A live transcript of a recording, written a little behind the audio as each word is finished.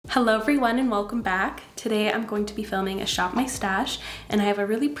Hello everyone and welcome back. Today I'm going to be filming a Shop My Stash and I have a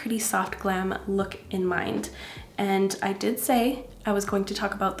really pretty soft glam look in mind. And I did say I was going to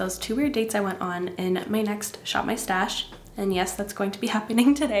talk about those 2 weird dates I went on in my next Shop My Stash. And yes, that's going to be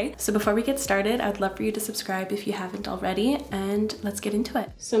happening today. So before we get started, I'd love for you to subscribe if you haven't already, and let's get into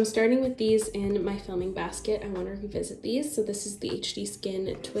it. So I'm starting with these in my filming basket. I want to revisit these. So this is the HD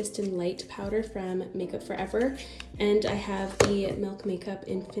Skin Twist and Light powder from Makeup Forever, and I have the Milk Makeup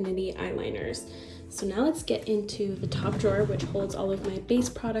Infinity eyeliners. So now let's get into the top drawer, which holds all of my base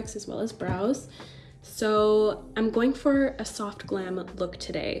products as well as brows. So I'm going for a soft glam look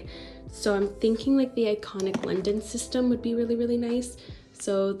today. So I'm thinking like the iconic London system would be really nice.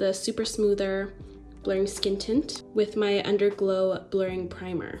 So the super smoother blurring skin tint with my Underglow blurring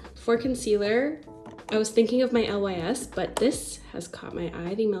primer. For concealer, I was thinking of my LYS, but this has caught my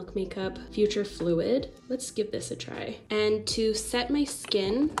eye, the Milk Makeup Future Fluid. Let's give this a try. And to set my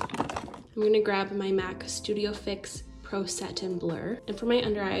skin, I'm gonna grab my MAC Studio Fix Pro Set and Blur. And for my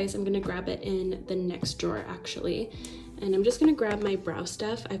under eyes, I'm gonna grab it in the next drawer actually. And I'm just gonna grab my brow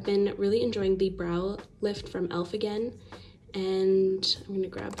stuff. I've been really enjoying the brow lift from e.l.f. again. And I'm gonna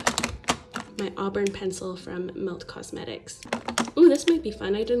grab my Auburn pencil from Melt Cosmetics. Ooh, this might be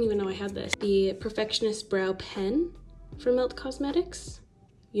fun. I didn't even know I had this. The Perfectionist brow pen from Melt Cosmetics.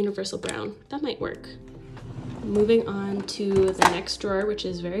 Universal brown, that might work. Moving on to the next drawer, which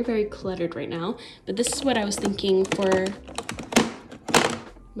is very cluttered right now. But this is what I was thinking for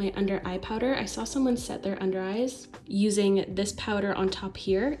my under eye powder. I saw someone set their under eyes using this powder on top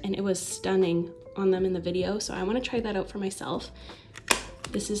here, and it was stunning on them in the video, so I want to try that out for myself.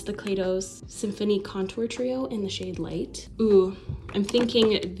 This is the Kaleidos Symphony Contour Trio in the shade Light. Ooh, I'm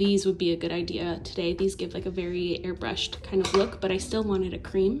thinking these would be a good idea today. These give like a very airbrushed kind of look, but I still wanted a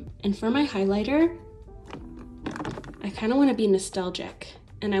cream. And for my highlighter, I kind of want to be nostalgic,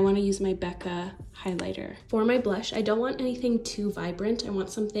 and I want to use my Becca highlighter. For my blush, I don't want anything too vibrant. I want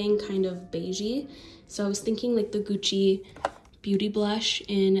something kind of beigey. So I was thinking like the Gucci Beauty blush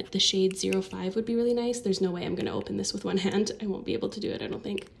in the shade 05 would be really nice. There's no way I'm gonna open this with one hand. I won't be able to do it, I don't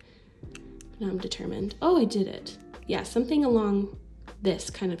think. But I'm determined. Oh, I did it. Yeah, something along this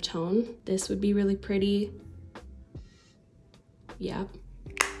kind of tone. This would be really pretty. Yeah.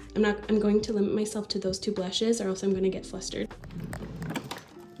 I'm going to limit myself to those 2 blushes or else I'm gonna get flustered.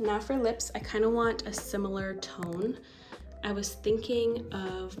 Now for lips, I kind of want a similar tone. I was thinking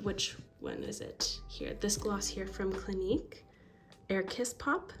of, which one is it? Here, this gloss here from Clinique, Air Kiss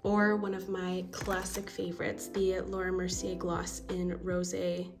Pop, or one of my classic favorites, the Laura Mercier gloss in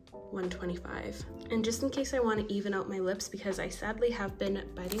Rosy 125. And just in case I want to even out my lips, because I sadly have been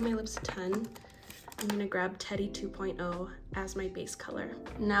biting my lips a ton, I'm gonna grab Teddy 2.0 as my base color.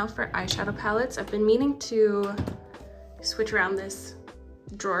 Now for eyeshadow palettes, I've been meaning to switch around this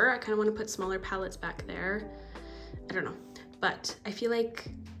drawer. I kind of want to put smaller palettes back there. I don't know, but I feel like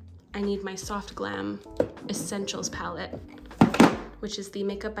I need my soft glam essentials palette, which is the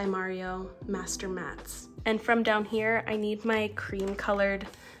Makeup by Mario Master Mattes. And from down here, I need my cream colored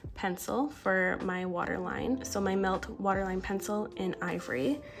pencil for my waterline. So my Melt waterline pencil in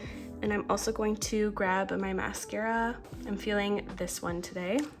Ivory. And I'm also going to grab my mascara. I'm feeling this one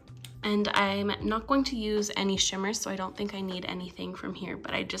today. And I'm not going to use any shimmers, so I don't think I need anything from here,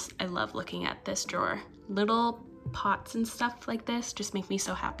 but I love looking at this drawer. Little pots and stuff like this just make me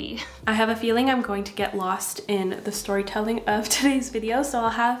so happy. I have a feeling I'm going to get lost in the storytelling of today's video, so I'll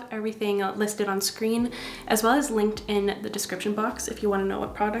have everything listed on screen as well as linked in the description box if you want to know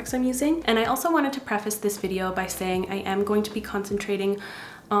what products I'm using. And I also wanted to preface this video by saying I am going to be concentrating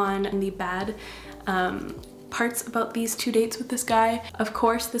on the bad parts about these 2 dates with this guy. Of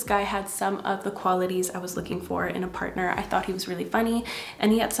course, this guy had some of the qualities I was looking for in a partner. I thought he was really funny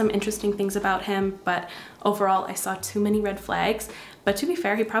and he had some interesting things about him, but overall I saw too many red flags. But to be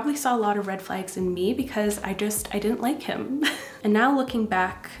fair, he probably saw a lot of red flags in me because I didn't like him. And now looking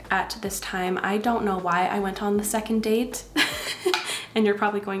back at this time, I don't know why I went on the second date. And you're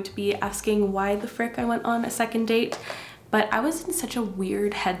probably going to be asking why the frick I went on a second date. But I was in such a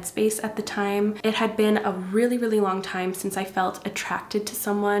weird headspace at the time. It had been a really long time since I felt attracted to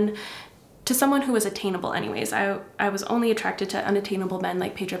someone who was attainable anyways. I was only attracted to unattainable men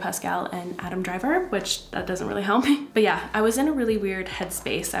like Pedro Pascal and Adam Driver, which that doesn't really help me. But yeah, I was in a really weird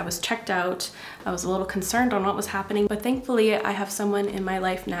headspace. I was checked out. I was a little concerned on what was happening, but thankfully I have someone in my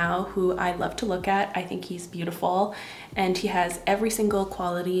life now who I love to look at. I think he's beautiful and he has every single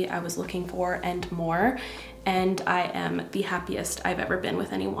quality I was looking for and more. And I am the happiest I've ever been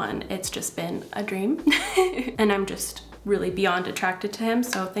with anyone. It's just been a dream. And I'm just really beyond attracted to him.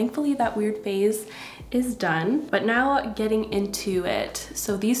 So thankfully that weird phase is done. But now getting into it.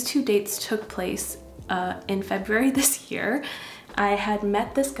 So these 2 dates took place in February this year. I had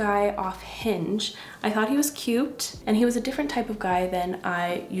met this guy off Hinge. I thought he was cute, and he was a different type of guy than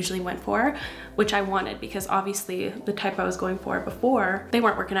I usually went for, which I wanted because obviously the type I was going for before, they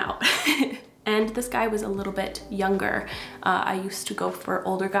weren't working out. And this guy was a little bit younger. I used to go for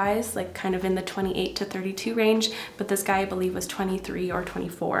older guys, like kind of in the 28 to 32 range, but this guy I believe was 23 or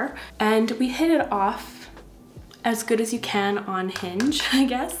 24. And we hit it off as good as you can on Hinge, I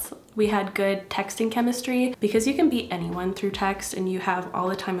guess. We had good texting chemistry because you can beat anyone through text and you have all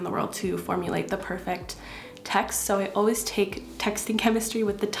the time in the world to formulate the perfect text. So I always take texting chemistry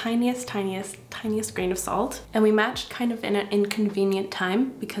with the tiniest grain of salt. And we matched kind of in an inconvenient time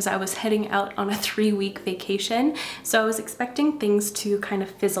because I was heading out on a 3-week vacation. So I was expecting things to kind of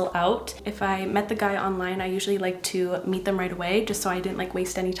fizzle out. If I met the guy online, I usually like to meet them right away just so I didn't like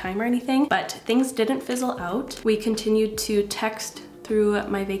waste any time or anything. But things didn't fizzle out. We continued to text through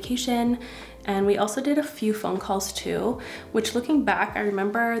my vacation, and we also did a few phone calls too, which looking back, I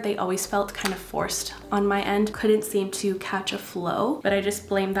remember they always felt kind of forced on my end. Couldn't seem to catch a flow, but I just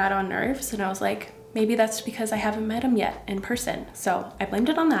blamed that on nerves, and I was like, maybe that's because I haven't met him yet in person. So I blamed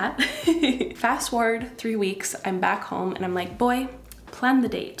it on that. Fast forward 3 weeks, I'm back home and I'm like, boy, plan the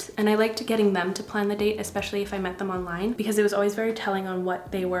date. And I liked getting them to plan the date, especially if I met them online, because it was always very telling on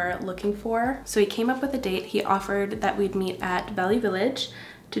what they were looking for. So he came up with a date. He offered that we'd meet at Valley Village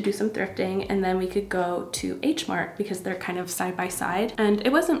to do some thrifting, and then we could go to H Mart because they're kind of side by side. And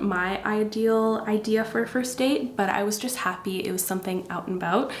it wasn't my ideal idea for a first date, but I was just happy it was something out and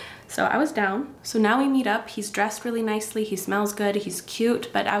about. So I was down. So now we meet up. He's dressed really nicely. He smells good. He's cute.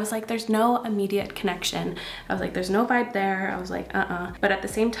 But I was like, there's no immediate connection. I was like, there's no vibe there. I was like, But at the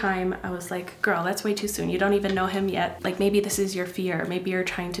same time, I was like, girl, that's way too soon. You don't even know him yet. Like, maybe this is your fear. Maybe you're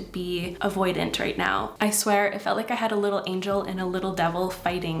trying to be avoidant right now. I swear, it felt like I had a little angel and a little devil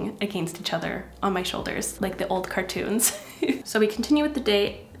fighting against each other on my shoulders, like the old cartoons. So we continue with the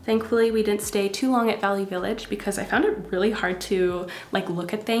date. Thankfully, we didn't stay too long at Valley Village because I found it really hard to like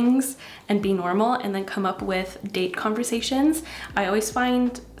look at things and be normal and then come up with date conversations. I always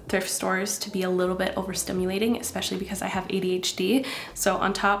find thrift stores to be a little bit overstimulating, especially because I have ADHD. So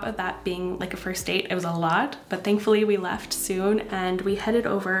on top of that being like a first date, it was a lot, but thankfully we left soon and we headed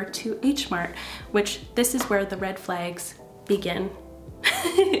over to H Mart, which this is where the red flags begin.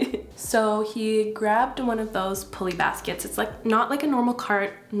 So he grabbed one of those pulley baskets. It's like not like a normal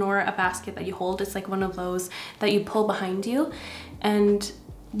cart nor a basket that you hold. It's like one of those that you pull behind you. And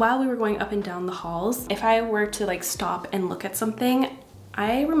while we were going up and down the halls, if I were to like stop and look at something,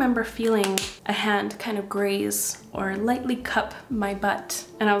 I remember feeling a hand kind of graze or lightly cup my butt.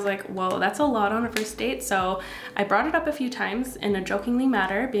 And I was like, whoa, that's a lot on a first date. So I brought it up a few times in a jokingly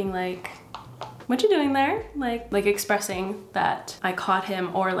manner, being like, what you doing there? Like expressing that I caught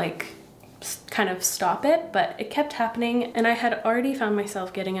him or like kind of stop it, but it kept happening and I had already found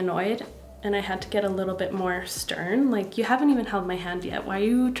myself getting annoyed and I had to get a little bit more stern. Like, you haven't even held my hand yet. Why are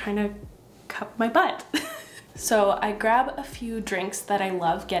you trying to cup my butt? So I grab a few drinks that I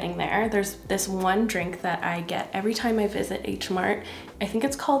love getting there. There's this one drink that I get every time I visit H Mart. I think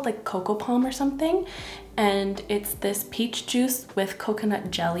it's called like Cocoa Palm or something. And it's this peach juice with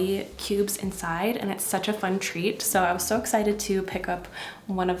coconut jelly cubes inside, and it's such a fun treat. So I was so excited to pick up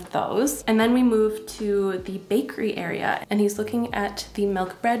one of those. And then we moved to the bakery area and he's looking at the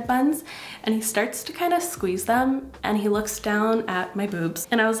milk bread buns and he starts to kind of squeeze them and he looks down at my boobs.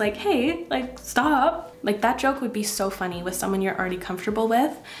 And I was like, hey, like stop. Like that joke would be so funny with someone you're already comfortable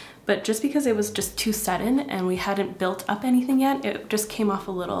with. But just because it was just too sudden and we hadn't built up anything yet, it just came off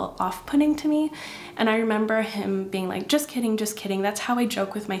a little off-putting to me. And I remember him being like, just kidding, that's how I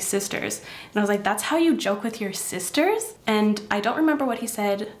joke with my sisters. And I was like, that's how you joke with your sisters? And I don't remember what he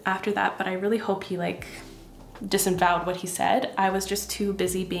said after that, but I really hope he like disavowed what he said. I was just too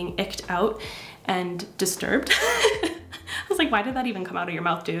busy being icked out and disturbed. I was like, why did that even come out of your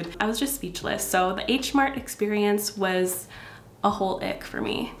mouth, dude? I was just speechless. So the H Mart experience was a whole ick for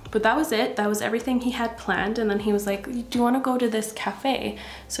me. But that was it. That was everything he had planned. And then he was like, do you want to go to this cafe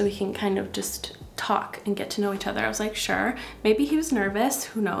so we can kind of just talk and get to know each other? I was like, sure. Maybe he was nervous.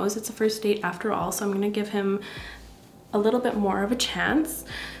 Who knows? It's a first date after all. So I'm going to give him a little bit more of a chance.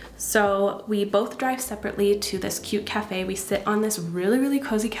 So we both drive separately to this cute cafe. We sit on this really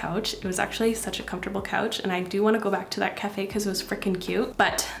cozy couch. It was actually such a comfortable couch, and I do want to go back to that cafe because it was freaking cute.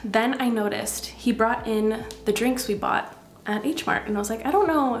 But then I noticed he brought in the drinks we bought at H Mart, and I was like, I don't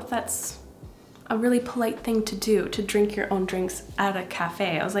know if that's a really polite thing to do, to drink your own drinks at a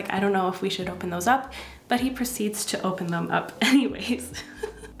cafe. I was like, I don't know if we should open those up, but he proceeds to open them up anyways.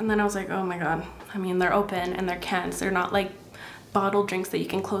 And then I was like, oh my God. I mean, they're open and they're cans. They're not like bottled drinks that you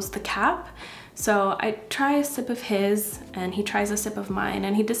can close the cap. So I try a sip of his and he tries a sip of mine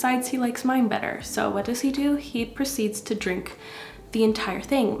and he decides he likes mine better. So what does he do? He proceeds to drink the entire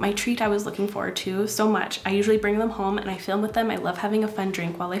thing. My treat I was looking forward to so much. I usually bring them home and I film with them. I love having a fun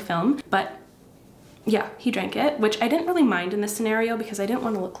drink while I film, but yeah, he drank it, which I didn't really mind in this scenario because I didn't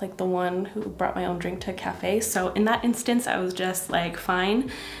want to look like the one who brought my own drink to a cafe. So in that instance, I was just like, fine.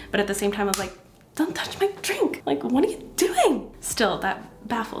 But at the same time, I was like, don't touch my drink. Like, what are you doing? Still, that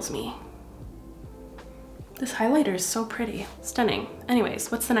baffles me. This highlighter is so pretty. Stunning.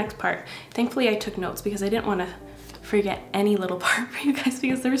 Anyways, what's the next part? Thankfully, I took notes because I didn't want to forget any little part for you guys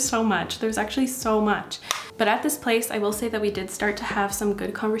because there's so much. There's actually so much. But at this place, I will say that we did start to have some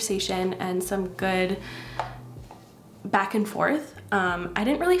good conversation and some good back and forth. I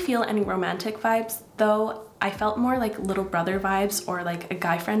didn't really feel any romantic vibes though. I felt more like little brother vibes or like a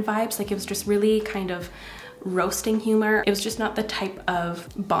guy friend vibes. Like it was just really kind of roasting humor. It was just not the type of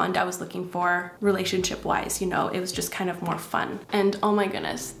bond I was looking for relationship wise, you know. It was just kind of more fun. And oh my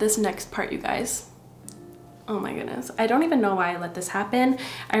goodness, this next part, you guys. Oh my goodness. I don't even know why I let this happen.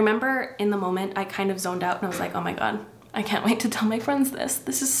 I remember in the moment I kind of zoned out and I was like, oh my God, I can't wait to tell my friends this.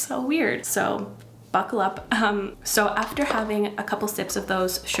 This is so weird. So buckle up. So after having a couple sips of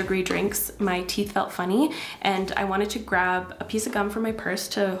those sugary drinks, my teeth felt funny and I wanted to grab a piece of gum from my purse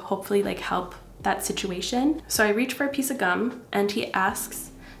to hopefully like help that situation. So I reach for a piece of gum and he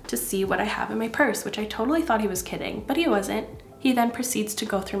asks to see what I have in my purse, which I totally thought he was kidding, but he wasn't. He then proceeds to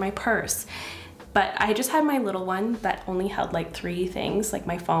go through my purse. But I just had my little one that only held like 3 things, like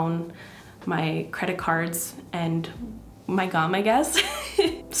my phone, my credit cards, and my gum, I guess.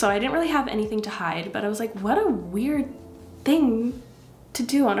 So I didn't really have anything to hide, but I was like, what a weird thing to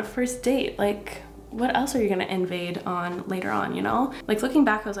do on a first date. Like, what else are you gonna invade on later on, you know? Like looking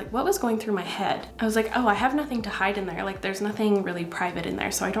back, I was like, what was going through my head? I was like, oh, I have nothing to hide in there. Like there's nothing really private in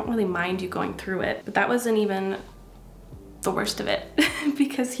there, so I don't really mind you going through it. But that wasn't even the worst of it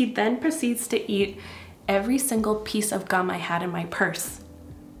because he then proceeds to eat every single piece of gum I had in my purse.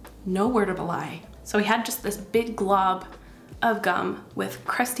 No word of a lie. So he had just this big glob of gum with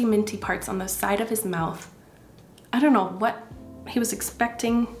crusty minty parts on the side of his mouth. I don't know what he was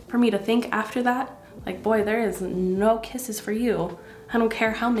expecting for me to think after that. Like, boy, there is no kisses for you. I don't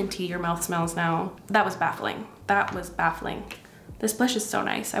care how minty your mouth smells now. That was baffling. That was baffling. This blush is so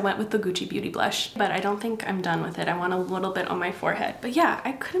nice. I went with the Gucci Beauty blush, but I don't think I'm done with it. I want a little bit on my forehead. But yeah,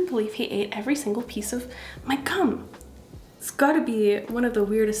 I couldn't believe he ate every single piece of my gum. It's gotta be one of the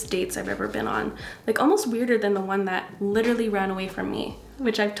weirdest dates I've ever been on. Like almost weirder than the one that literally ran away from me,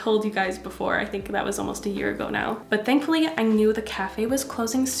 which I've told you guys before. I think that was almost a year ago now. But thankfully I knew the cafe was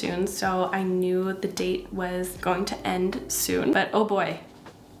closing soon, so I knew the date was going to end soon. But oh boy,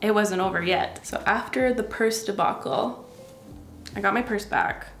 it wasn't over yet. So after the purse debacle, I got my purse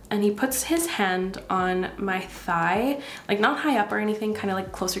back and he puts his hand on my thigh, like not high up or anything, kind of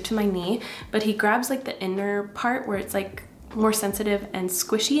like closer to my knee, but he grabs like the inner part where it's like more sensitive and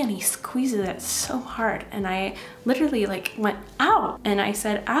squishy and he squeezes it so hard and I literally like went ow, and I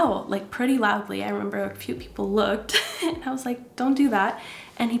said ow like pretty loudly. I remember a few people looked and I was like, don't do that.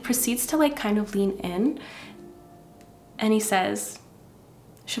 And he proceeds to like kind of lean in and he says,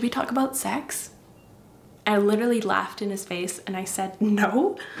 should we talk about sex? I literally laughed in his face and I said,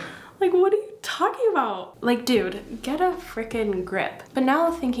 no. Like, what are you talking about? Like, dude, get a freaking grip. But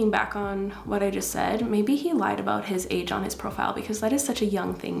now thinking back on what I just said, maybe he lied about his age on his profile because that is such a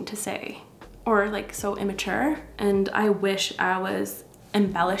young thing to say. Or like so immature. And I wish I was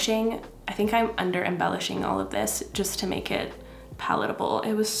embellishing. I think I'm under embellishing all of this just to make it palatable.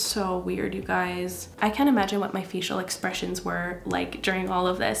 It was so weird, you guys. I can't imagine what my facial expressions were like during all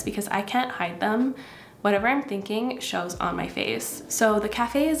of this because I can't hide them. Whatever I'm thinking shows on my face. So the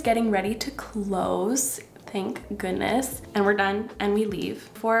cafe is getting ready to close, thank goodness. And we're done and we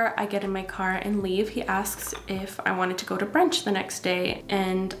leave. Before I get in my car and leave, he asks if I wanted to go to brunch the next day.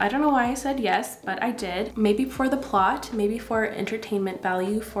 And I don't know why I said yes, but I did. Maybe for the plot, maybe for entertainment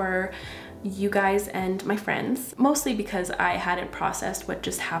value for you guys and my friends. Mostly because I hadn't processed what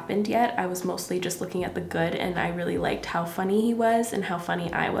just happened yet. I was mostly just looking at the good and I really liked how funny he was and how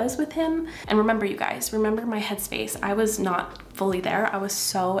funny I was with him. And remember, you guys, remember my headspace. I was not fully there. I was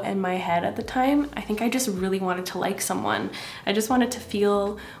so in my head at the time. I think I just really wanted to like someone. I just wanted to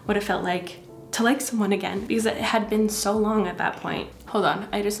feel what it felt like to like someone again because it had been so long at that point. Hold on,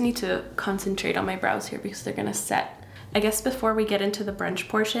 I just need to concentrate on my brows here because they're gonna set. I guess before we get into the brunch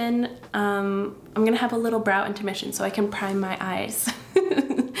portion, I'm gonna have a little brow intermission so I can prime my eyes.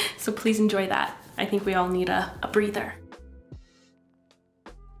 So please enjoy that. I think we all need a breather.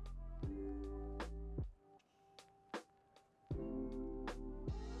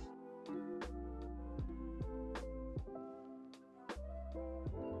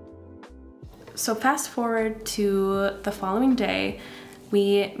 So fast forward to the following day,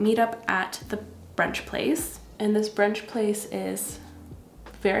 we meet up at the brunch place, and this brunch place is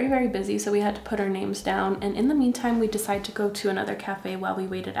very, very busy, so we had to put our names down, and in the meantime we decided to go to another cafe while we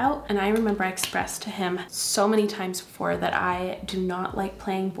waited out. And I remember I expressed to him so many times before that I do not like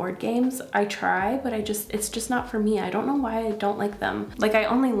playing board games. I try, but it's just not for me. I don't know why I don't like them. Like, I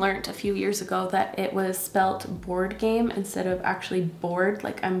only learned a few years ago that it was spelt board game instead of actually bored,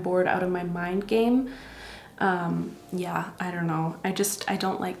 like I'm bored out of my mind game. Yeah, I don't know. I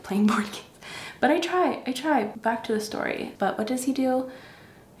don't like playing board games, but I try. Back to the story. But what does he do?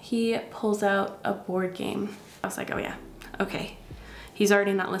 He pulls out a board game. I was like, oh yeah, okay. He's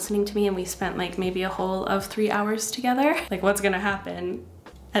already not listening to me, and we spent like maybe a whole of 3 hours together. Like, what's gonna happen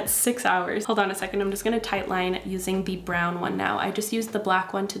at 6 hours? Hold on a second, I'm just gonna tight line using the brown one now. I just used the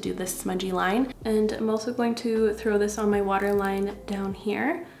black one to do this smudgy line. And I'm also going to throw this on my waterline down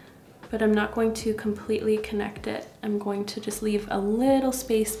here, but I'm not going to completely connect it. I'm going to just leave a little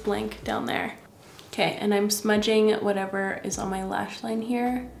space blank down there. Okay, and I'm smudging whatever is on my lash line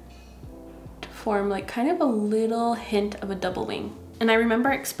here to form like kind of a little hint of a double wing. And I remember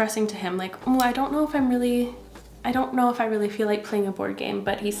expressing to him like, oh, I don't know if I really feel like playing a board game,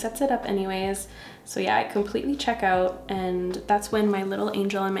 but he sets it up anyways. So yeah, I completely check out, and that's when my little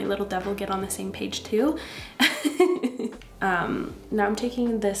angel and my little devil get on the same page too. Now I'm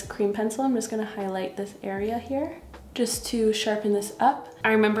taking this cream pencil. I'm just gonna highlight this area here, just to sharpen this up.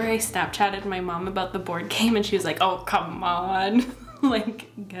 I remember I Snapchatted my mom about the board game, and she was like, oh, come on.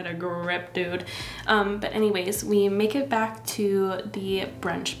 Like, get a grip, dude. But anyways, we make it back to the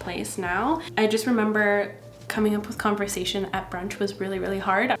brunch place now. I just remember coming up with conversation at brunch was really, really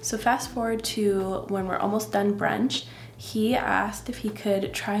hard. So fast forward to when we're almost done brunch, he asked if he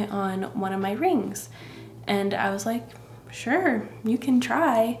could try on one of my rings. And I was like, sure, you can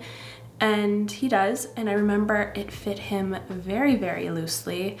try. And he does, and I remember it fit him very, very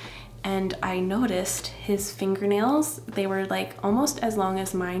loosely. And I noticed his fingernails, they were like almost as long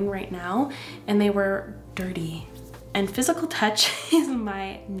as mine right now, and they were dirty. And physical touch is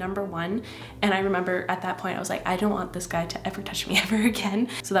my number one. And I remember at that point, I was like, I don't want this guy to ever touch me ever again.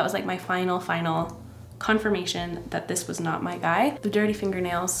 So that was like my final confirmation that this was not my guy. The dirty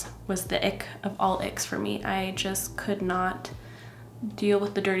fingernails was the ick of all icks for me. I just could not deal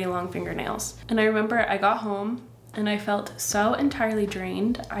with the dirty long fingernails. And I remember I got home and I felt so entirely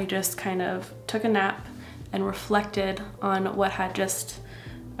drained. I just kind of took a nap and reflected on what had just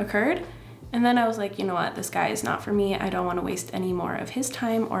occurred. And then I was like, you know what, this guy is not for me. I don't want to waste any more of his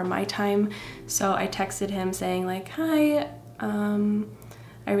time or my time. So I texted him saying like, hi,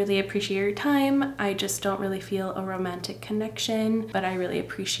 I really appreciate your time. I just don't really feel a romantic connection, but I really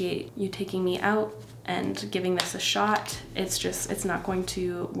appreciate you taking me out and giving this a shot. It's not going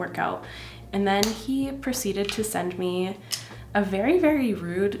to work out. And then he proceeded to send me a very, very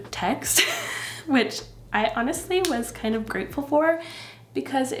rude text, which I honestly was kind of grateful for,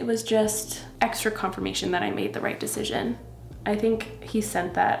 because it was just extra confirmation that I made the right decision. I think he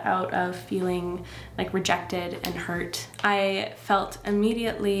sent that out of feeling like rejected and hurt. I felt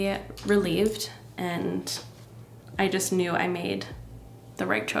immediately relieved, and I just knew I made the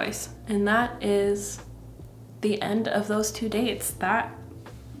right choice. And that is the end of those 2 dates. That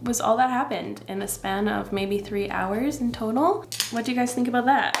was all that happened in a span of maybe 3 hours in total. What do you guys think about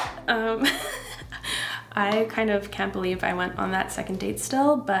that? I kind of can't believe I went on that second date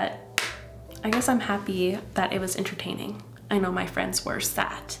still, but I guess I'm happy that it was entertaining. I know my friends were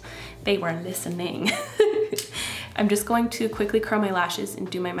sad. They were listening. I'm just going to quickly curl my lashes and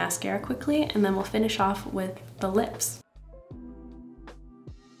do my mascara quickly, and then we'll finish off with the lips.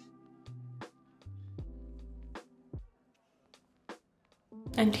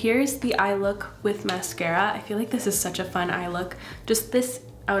 And here's the eye look with mascara. I feel like this is such a fun eye look. Just this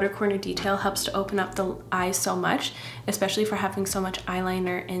outer corner detail helps to open up the eye so much, especially for having so much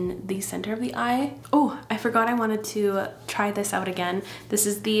eyeliner in the center of the eye. Oh, I forgot I wanted to try this out again. This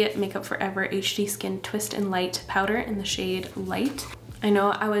is the Makeup Forever HD Skin Twist and Light powder in the shade Light. I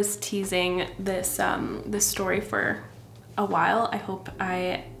know I was teasing this, this story for a while. I hope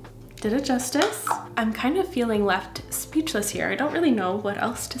I did it justice. I'm kind of feeling left speechless here. I don't really know what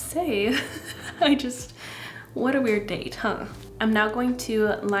else to say. What a weird date, huh? I'm now going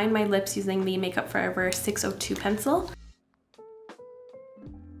to line my lips using the Makeup Forever 602 pencil.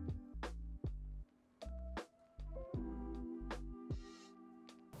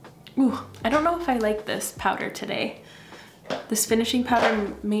 Ooh, I don't know if I like this powder today. This finishing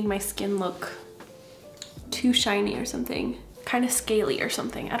powder made my skin look too shiny or something. Kind of scaly or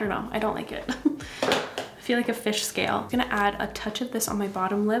something. I don't know. I don't like it. I feel like a fish scale. I'm gonna add a touch of this on my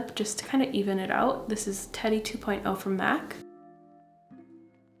bottom lip just to kind of even it out. This is Teddy 2.0 from MAC.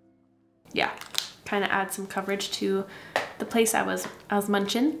 Yeah, kind of add some coverage to the place I was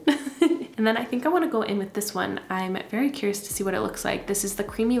munching. And then I think I want to go in with this one. I'm very curious to see what it looks like. This is the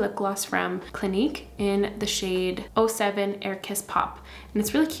creamy lip gloss from Clinique in the shade 07 Air Kiss Pop. And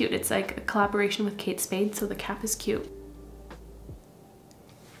it's really cute. It's like a collaboration with Kate Spade, so the cap is cute.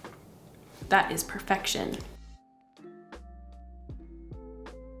 That is perfection.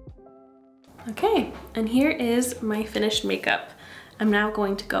 Okay, and here is my finished makeup. I'm now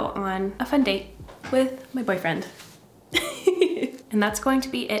going to go on a fun date with my boyfriend. And that's going to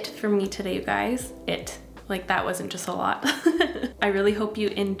be it for me today, you guys. Like that wasn't just a lot. I really hope you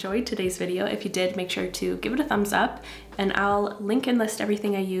enjoyed today's video. If you did, make sure to give it a thumbs up, and I'll link and list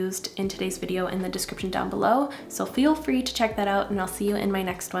everything I used in today's video in the description down below. So feel free to check that out, and I'll see you in my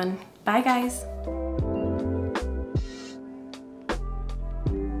next one. Bye guys.